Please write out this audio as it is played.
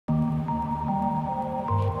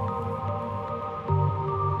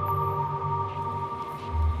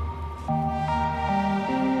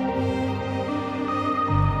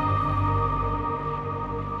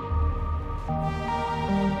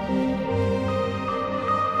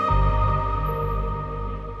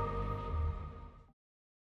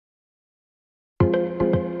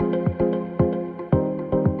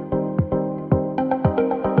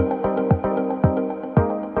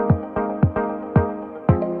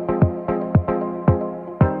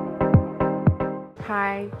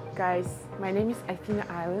Hi guys, my name is Athena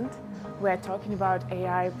Ireland. We're talking about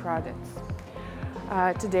AI products.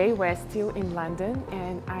 Today we're still in London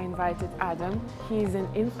and I invited Adam. He's an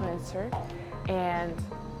influencer and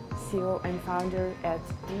CEO and founder at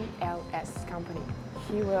DLS company.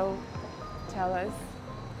 He will tell us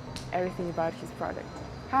everything about his product.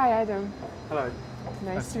 Hi Adam. Hello.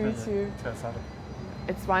 Nice to meet you. Cheers, Adam.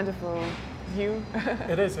 It's wonderful view.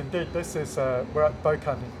 It is indeed. This is we're at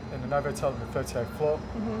Bocan in the Novotel on the 38th floor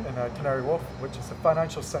in Canary Wharf, which is the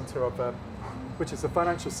financial centre of well,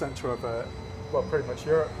 pretty much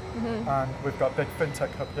Europe. And we've got a big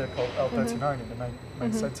fintech hub here called L39 in the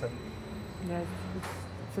main centre. Yes,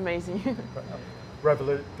 it's amazing.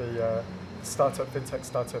 Revolut, the fintech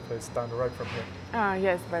startup, is down the road from here. Ah,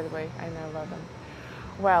 yes. By the way, I know about them.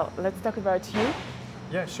 Well, let's talk about you.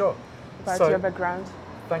 Yeah, sure. About your background.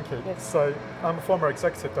 Thank you. Yes. So I'm a former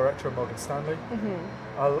executive director at Morgan Stanley.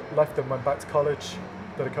 I left and went back to college,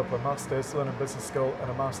 did a couple of masters, London Business School, and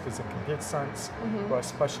a master's in computer science, where I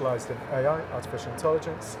specialised in AI, artificial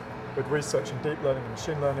intelligence, with research in deep learning and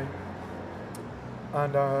machine learning.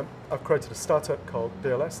 And I've created a startup called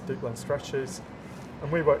DLS, Deep Learning Strategies, and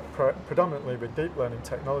we work predominantly with deep learning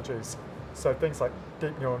technologies. So things like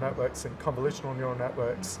deep neural networks and convolutional neural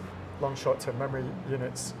networks, long short-term memory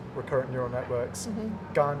units, recurrent neural networks,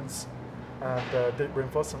 GANs, and deep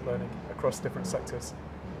reinforcement learning across different sectors.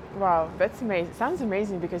 Wow, that's amazing. Sounds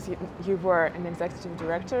amazing because you were an executive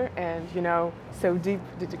director and you know so deep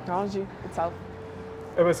the technology itself.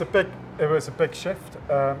 It was a big shift,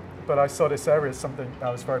 but I saw this area as something I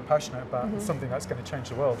was very passionate about, and something that's going to change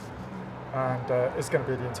the world, and it's going to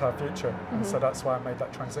be the entire future. And so that's why I made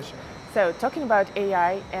that transition. So talking about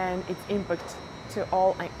AI and its impact to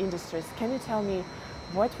all industries, can you tell me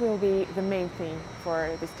what will be the main thing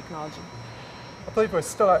for this technology? I believe we're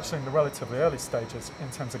still actually in the relatively early stages in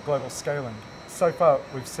terms of global scaling. So far,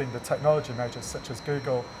 we've seen the technology majors such as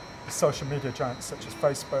Google, the social media giants such as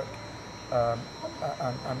Facebook,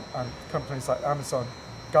 and companies like Amazon,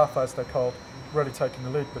 GAFA as they're called, really taking the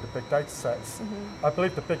lead with the big data sets. I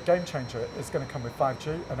believe the big game changer is going to come with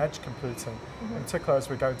 5G and edge computing, in particular as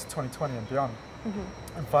we go into 2020 and beyond.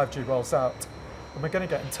 And 5G rolls out. And we're going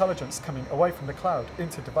to get intelligence coming away from the cloud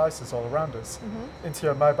into devices all around us, into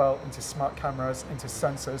your mobile, into smart cameras, into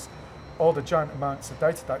sensors, all the giant amounts of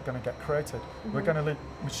data that are going to get created. We're going to need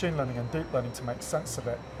machine learning and deep learning to make sense of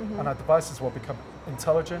it. And our devices will become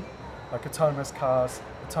intelligent, like autonomous cars,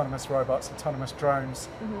 autonomous robots, autonomous drones,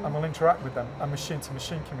 and we'll interact with them, and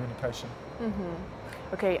machine-to-machine communication.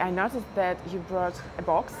 Okay, I noticed that you brought a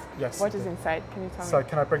box. Yes. What is inside? Can you tell me? So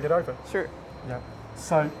can I bring it over? Sure. Yeah.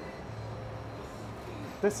 So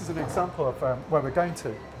this is an example of where we're going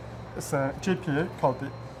to. It's a GPU called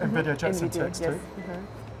the NVIDIA Jetson TX2. Yes.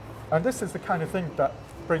 And this is the kind of thing that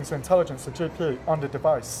brings the intelligence of GPU on the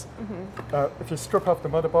device. If you strip off the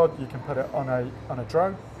motherboard, you can put it on a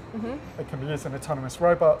drone. It can be used in autonomous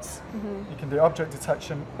robots. You can do object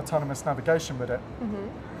detection, autonomous navigation with it.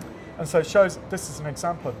 And so it shows this is an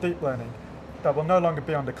example of deep learning that will no longer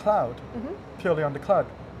be on the cloud, purely on the cloud,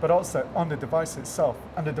 but also on the device itself.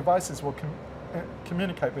 And the devices will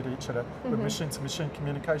communicate with each other with machine-to-machine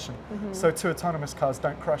communication. So two autonomous cars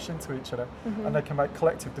don't crash into each other, and they can make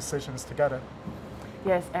collective decisions together.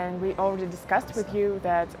 Yes, and we already discussed with you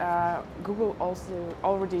that Google also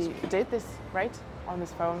already did this, right? On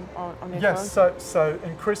this phone, on their phone? Yes, so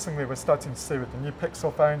increasingly we're starting to see with the new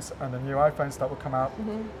Pixel phones and the new iPhones that will come out,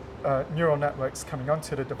 neural networks coming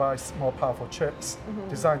onto the device, more powerful chips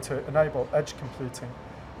designed to enable edge computing.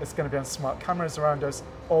 It's going to be on smart cameras around us,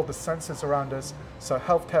 all the sensors around us, so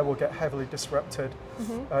healthcare will get heavily disrupted.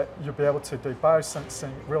 You'll be able to do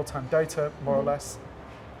biosensing, real-time data, more or less.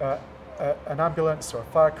 An ambulance or a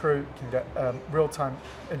fire crew can get real-time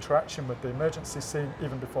interaction with the emergency scene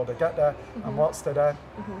even before they get there and whilst they're there.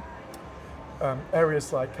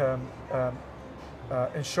 Areas like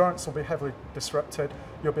insurance will be heavily disrupted.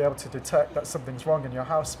 You'll be able to detect that something's wrong in your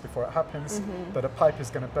house before it happens, that a pipe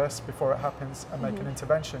is going to burst before it happens, and make an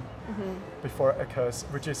intervention before it occurs,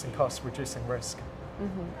 reducing costs, reducing risk.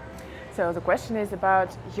 So the question is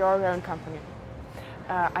about your own company.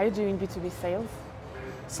 Are you doing B2B sales?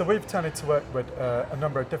 So we've tended to work with a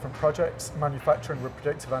number of different projects, manufacturing with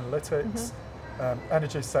predictive analytics,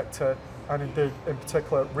 energy sector, and indeed, in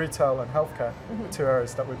particular, retail and healthcare, two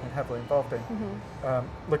areas that we've been heavily involved in.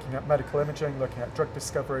 Looking at medical imaging, looking at drug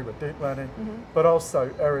discovery with deep learning, but also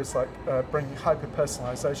areas like bringing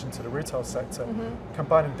hyper-personalization to the retail sector,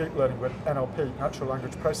 combining deep learning with NLP, natural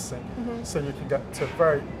language processing, so you can get to a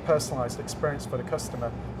very personalized experience for the customer,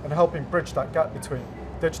 and helping bridge that gap between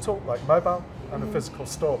digital, like mobile, and a physical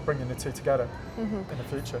store, bringing the two together in the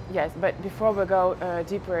future. Yes, but before we go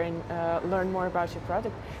deeper and learn more about your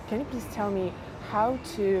product, can you please tell me how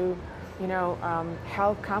to,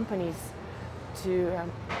 help companies to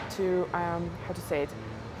how to say it?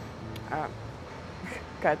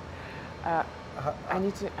 God, I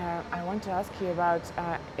want to ask you about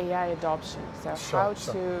AI adoption. So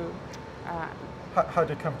how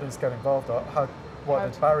do companies get involved, or what are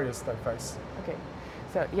the barriers they face? Okay,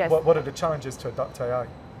 so yes. What are the challenges to adopt AI?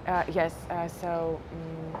 Yes.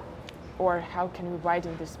 Or how can we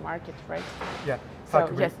widen this market, right? Yeah.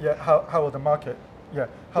 How will the market? Yeah.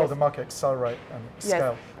 How will the market accelerate and scale?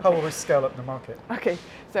 Okay. How will we scale up the market? Okay.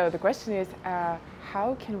 So the question is,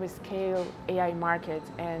 how can we scale AI market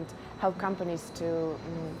and help companies to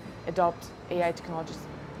adopt AI technologies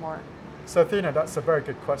more? So Athena, that's a very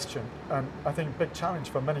good question. And I think a big challenge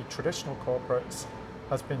for many traditional corporates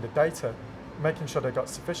has been the data, making sure they've got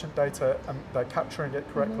sufficient data and they're capturing it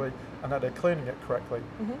correctly and that they're cleaning it correctly.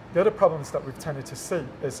 The other problems that we've tended to see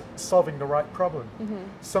is solving the right problem.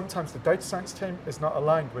 Sometimes the data science team is not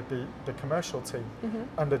aligned with the commercial team,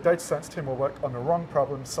 and the data science team will work on the wrong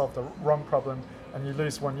problem, solve the wrong problem, and you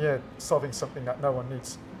lose 1 year solving something that no one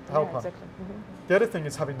needs help on. The other thing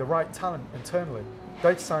is having the right talent internally.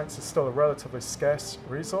 Data science is still a relatively scarce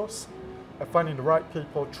resource. Finding the right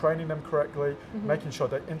people, training them correctly, making sure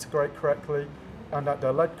they integrate correctly, and that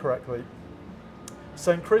they're led correctly.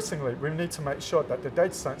 So increasingly, we need to make sure that the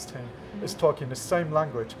data science team is talking the same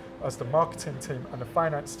language as the marketing team and the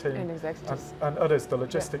finance team and others, the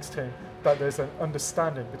logistics team, that there's an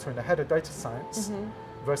understanding between the head of data science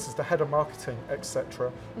versus the head of marketing,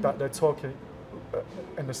 etc., that they're talking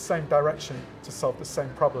in the same direction to solve the same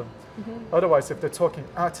problem. Otherwise, if they're talking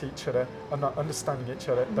at each other and not understanding each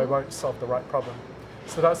other, they won't solve the right problem.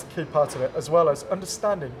 So that's a key part of it, as well as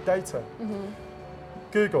understanding data.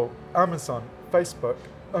 Google, Amazon, Facebook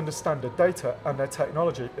understand the data, and their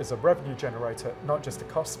technology is a revenue generator, not just a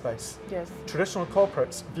cost base. Traditional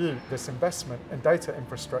corporates view this investment in data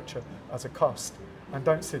infrastructure as a cost and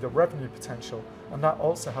don't see the revenue potential, and that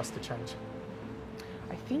also has to change.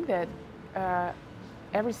 I think that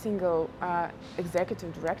every single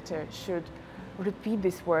executive director should repeat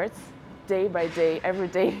these words day by day, every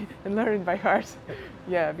day, and learn it by heart.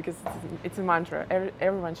 Yeah, because it's a mantra.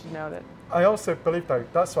 Everyone should know that. I also believe, though,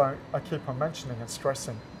 that's why I keep on mentioning and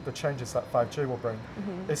stressing the changes that 5G will bring.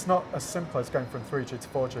 It's not as simple as going from 3G to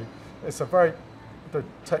 4G. The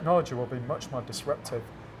technology will be much more disruptive.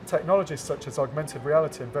 Technologies such as augmented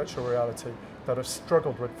reality and virtual reality that have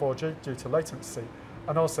struggled with 4G due to latency,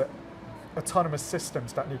 and also autonomous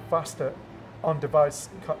systems that need faster on-device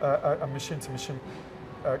and machine-to-machine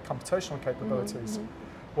computational capabilities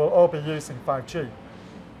will all be using 5G.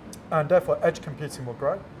 And therefore, edge computing will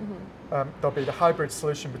grow. There'll be the hybrid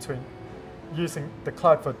solution between using the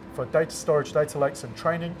cloud for data storage, data lakes and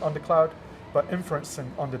training on the cloud, but inferencing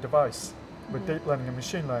on the device with deep learning and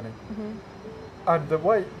machine learning. And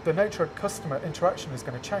the nature of customer interaction is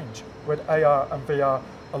going to change with AR and VR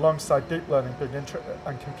alongside deep learning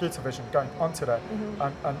and computer vision going onto that,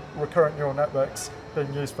 and recurrent neural networks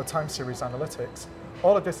being used for time series analytics.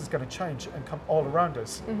 All of this is going to change and come all around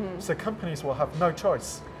us. So companies will have no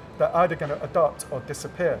choice. They're either going to adopt or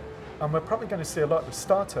disappear. And we're probably going to see a lot of the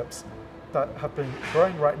startups that have been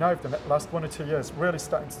growing right now over the last 1 or 2 years really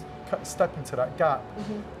starting to step into that gap.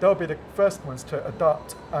 They'll be the first ones to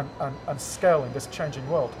adopt and scale in this changing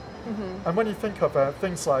world. And when you think of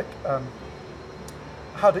things like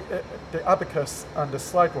how the abacus and the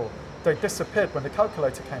slide rule, they disappeared when the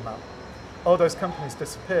calculator came out. All those companies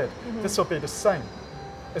disappeared. This will be the same.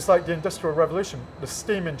 It's like the Industrial Revolution. The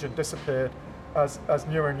steam engine disappeared as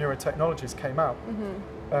newer and newer technologies came out.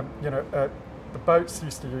 The boats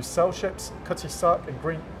used to use sail ships. Cutty Sark in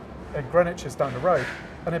Greenwich is down the road,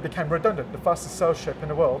 and it became redundant. The fastest sail ship in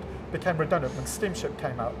the world became redundant when steamship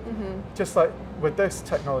came out. Just like with this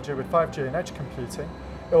technology, with 5G and edge computing,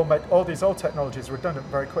 it will make all these old technologies redundant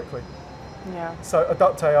very quickly. So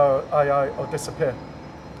adopt AI or disappear.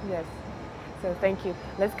 Yes. So thank you.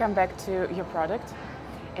 Let's come back to your product.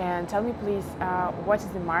 And tell me, please, what is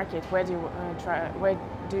the market? Where do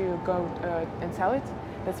you go and sell it?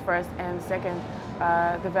 That's first. And second,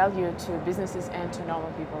 the value to businesses and to normal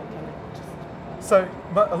people. Can you just... So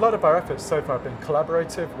a lot of our efforts so far have been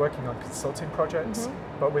collaborative, working on consulting projects.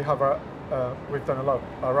 But we've done a lot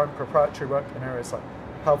of our own proprietary work in areas like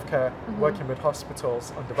healthcare, working with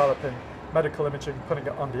hospitals on developing medical imaging, putting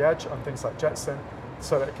it on the edge on things like Jetson,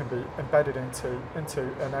 so that it can be embedded into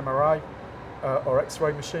an MRI. Or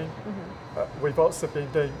X-ray machine. We've also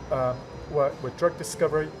been doing work with drug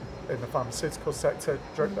discovery in the pharmaceutical sector,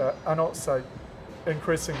 and also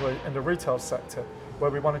increasingly in the retail sector,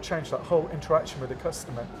 where we want to change that whole interaction with the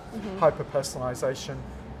customer, hyper-personalization,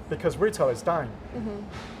 because retail is dying.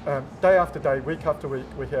 Day after day, week after week,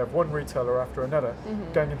 we hear of one retailer after another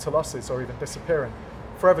going into losses or even disappearing.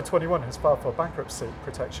 Forever 21 has filed for bankruptcy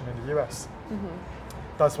protection in the US.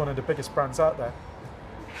 That's one of the biggest brands out there.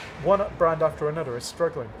 One brand after another is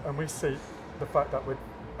struggling, and we see the fact that with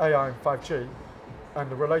AI and 5G and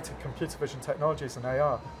the related computer vision technologies and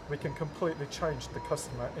AR, we can completely change the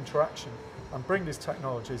customer interaction and bring these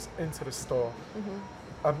technologies into the store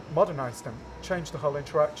and modernize them, change the whole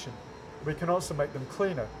interaction. We can also make them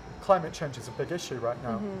cleaner. Climate change is a big issue right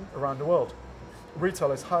now around the world.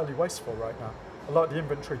 Retail is highly wasteful right now. A lot of the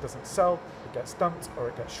inventory doesn't sell, it gets dumped or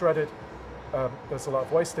it gets shredded. There's a lot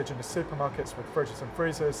of wastage in the supermarkets with fridges and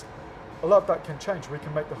freezers. A lot of that can change. We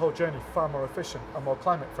can make the whole journey far more efficient and more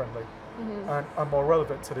climate friendly and more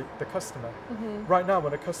relevant to the customer. Right now,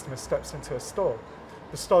 when a customer steps into a store,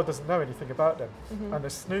 the store doesn't know anything about them, and they're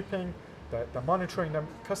snooping, they're monitoring them.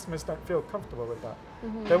 Customers don't feel comfortable with that.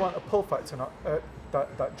 They want a pull factor that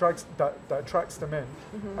attracts them in,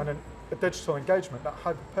 and a digital engagement that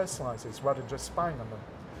hyper-personalizes rather than just spying on them.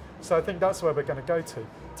 So I think that's where we're going to go to.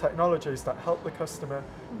 Technologies that help the customer,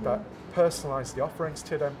 that personalize the offerings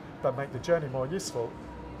to them, that make the journey more useful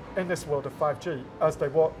in this world of 5G as they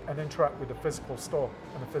walk and interact with the physical store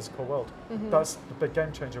and the physical world. That's the big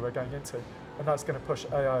game changer we're going into, and that's going to push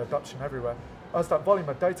AI adoption everywhere. As that volume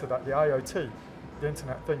of data that the IoT, the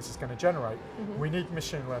Internet of Things, is going to generate, we need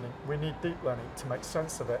machine learning, we need deep learning to make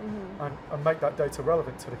sense of it and make that data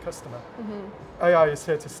relevant to the customer. AI is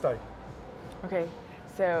here to stay. Okay,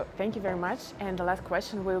 so thank you very much. And the last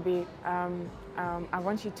question will be, I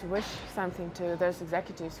want you to wish something to those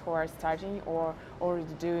executives who are starting or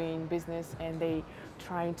already doing business and they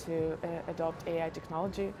trying to adopt AI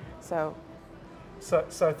technology. So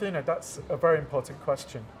Athena, that's a very important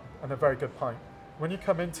question and a very good point. When you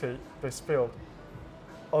come into this field,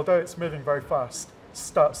 although it's moving very fast,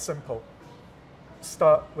 start simple.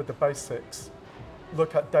 Start with the basics.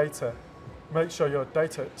 Look at data. Make sure your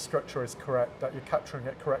data structure is correct, that you're capturing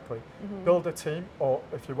it correctly. Build a team, or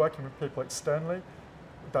if you're working with people externally,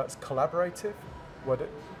 that's collaborative, where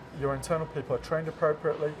your internal people are trained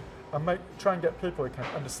appropriately, and try and get people who can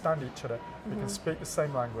understand each other, who can speak the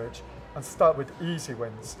same language, and start with easy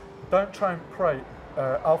wins. Don't try and create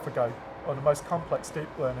AlphaGo or the most complex deep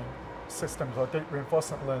learning systems or deep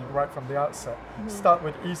reinforcement learning right from the outset. Start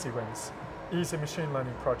with easy wins, easy machine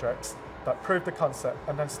learning projects that prove the concept,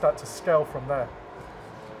 and then start to scale from there.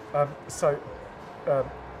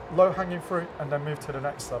 Low-hanging fruit, and then move to the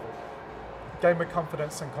next level. Gain with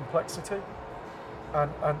confidence and complexity,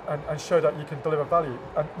 and show that you can deliver value.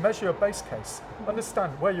 And measure your base case.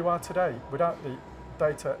 Understand where you are today without the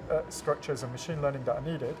data structures and machine learning that are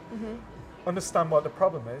needed. Understand what the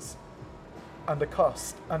problem is and the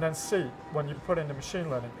cost, and then see, when you put in the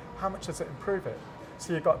machine learning, how much does it improve it?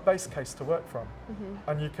 So you've got a base case to work from,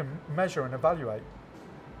 and you can measure and evaluate.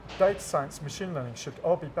 Data science, machine learning should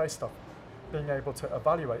all be based off being able to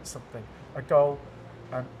evaluate something, a goal,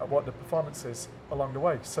 and what the performance is along the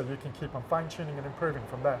way, so you can keep on fine-tuning and improving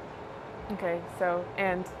from there. Okay, so,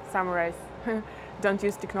 and summarize, don't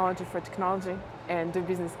use technology for technology, and do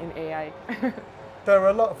business in AI. There are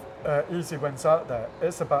a lot of easy wins out there.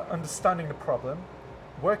 It's about understanding the problem,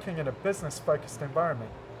 working in a business-focused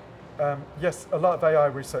environment. Yes, a lot of AI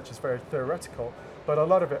research is very theoretical, but a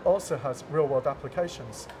lot of it also has real-world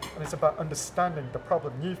applications, and it's about understanding the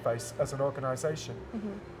problem you face as an organization.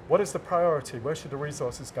 What is the priority? Where should the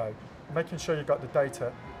resources go? Making sure you've got the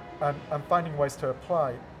data, and finding ways to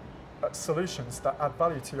apply solutions that add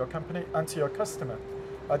value to your company and to your customer.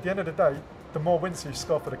 At the end of the day, the more wins you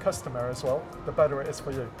score for the customer as well, the better it is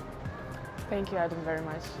for you. Thank you, Adam, very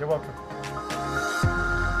much. You're welcome.